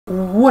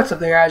What's up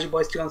there guys, your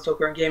boy Steel and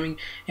Stoker Gaming,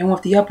 and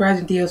with the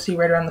Uprising DLC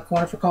right around the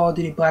corner for Call of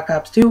Duty Black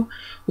Ops 2,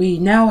 we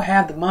now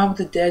have the Mob of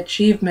the Dead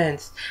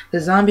achievements,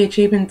 the zombie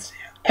achievements,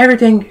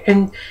 everything,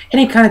 and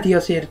any kind of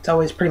DLC, it's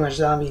always pretty much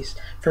zombies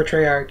for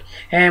Treyarch.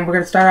 And we're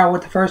going to start out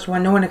with the first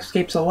one, No One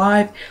Escapes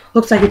Alive.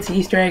 Looks like it's the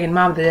Easter egg in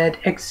Mob of the Dead.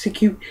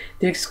 Execute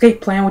the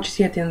escape plan, which you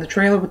see at the end of the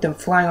trailer with them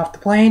flying off the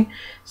plane.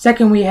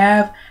 Second, we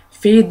have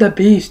Feed the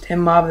Beast in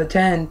Mob of the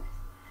Dead.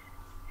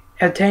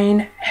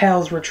 Attain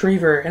Hell's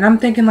Retriever. And I'm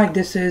thinking like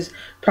this is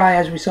probably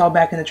as we saw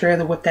back in the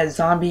trailer with that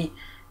zombie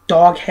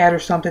dog head or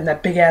something,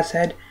 that big ass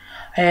head.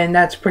 And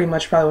that's pretty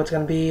much probably what's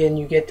going to be, and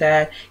you get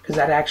that because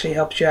that actually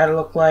helps you out to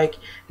look like.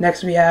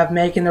 Next we have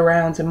Making the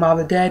Rounds in Mob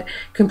of the Dead.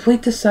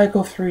 Complete the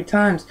cycle 3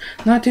 times.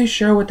 Not too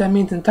sure what that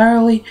means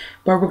entirely,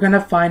 but we're going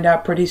to find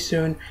out pretty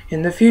soon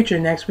in the future.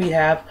 Next we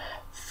have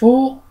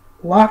Full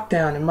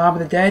Lockdown in Mob of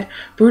the Dead.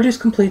 Brutus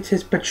completes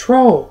his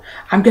patrol.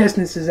 I'm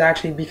guessing this is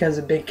actually because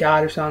of Big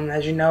God or something.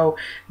 As you know,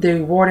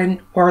 the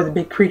warden, or the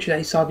big creature that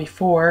you saw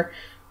before,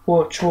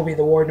 which will be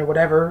the warden or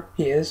whatever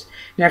he is.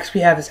 Next we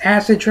have his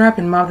acid trap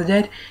in Mob of the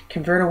Dead.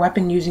 Convert a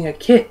weapon using a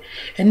kit.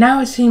 And now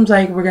it seems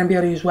like we're going to be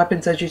able to use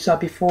weapons as you saw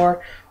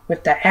before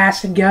with the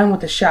acid gun, with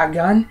the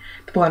shotgun,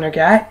 the blender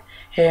gat.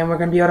 And we're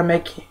going to be able to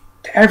make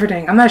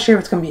everything. I'm not sure if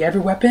it's going to be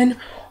every weapon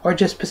or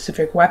just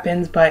specific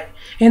weapons, but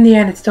in the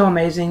end it's still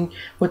amazing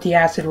with the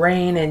acid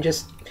rain and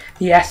just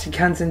the acid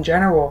guns in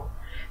general.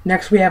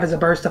 Next we have as a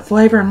burst of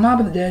flavor in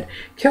Mob of the Dead.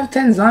 Kill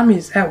 10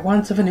 zombies at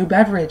once of a new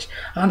beverage.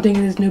 I'm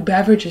thinking this new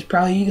beverage is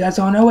probably, you guys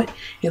all know it,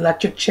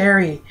 Electric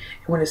Cherry.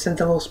 And when it sends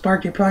a little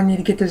spark, you probably need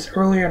to get this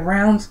earlier in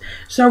rounds,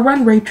 so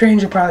run rape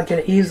trains, you'll probably get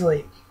it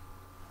easily.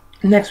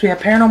 Next we have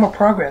Paranormal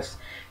Progress.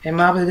 And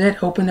Mob of the Dead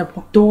opened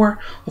the door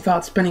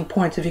without spending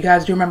points. If you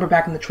guys do remember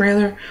back in the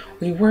trailer,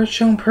 we were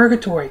shown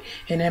Purgatory.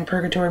 And in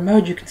Purgatory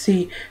mode, you can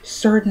see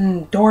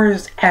certain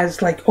doors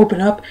as like open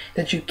up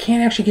that you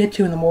can't actually get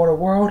to in the mortal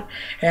world.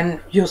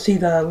 And you'll see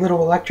the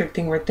little electric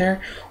thing right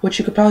there, which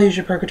you could probably use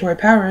your Purgatory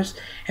powers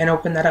and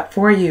open that up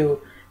for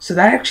you. So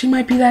that actually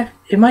might be that,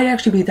 it might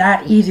actually be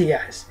that easy,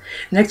 guys.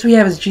 Next we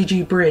have is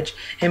GG Bridge.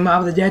 And Mob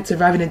of the Dead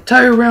survive an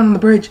entire round on the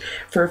bridge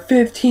for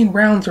 15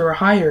 rounds or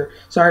higher.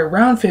 Sorry,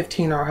 round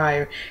 15 or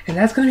higher. And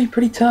that's going to be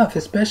pretty tough,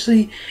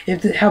 especially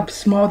if how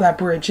small that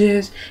bridge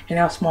is and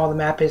how small the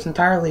map is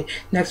entirely.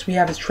 Next we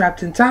have is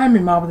Trapped in Time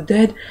in Mob of the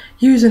Dead.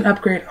 Use and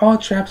upgrade all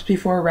traps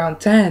before round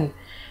 10.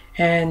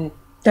 And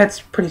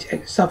that's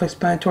pretty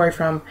self-explanatory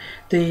from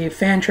the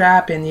fan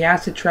trap and the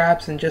acid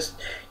traps and just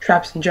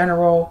traps in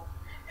general.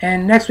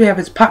 And next we have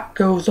is Pop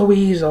Goes the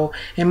Weasel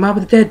and Mob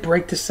of the Dead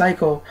Break the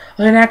Cycle.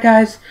 Other than that,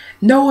 guys,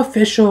 no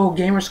official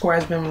gamer score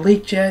has been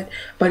leaked yet,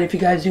 but if you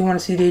guys do want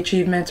to see the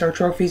achievements or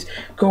trophies,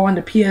 go on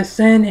to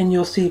PSN and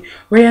you'll see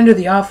right under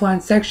the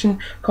offline section,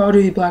 Call of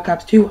Duty Black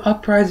Ops 2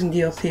 Uprising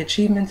DLC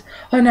achievements.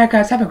 Other than that,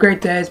 guys, have a great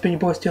day. It's been your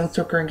boy Steel and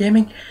Stoker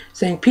Gaming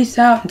saying peace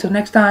out. Until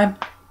next time,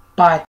 bye.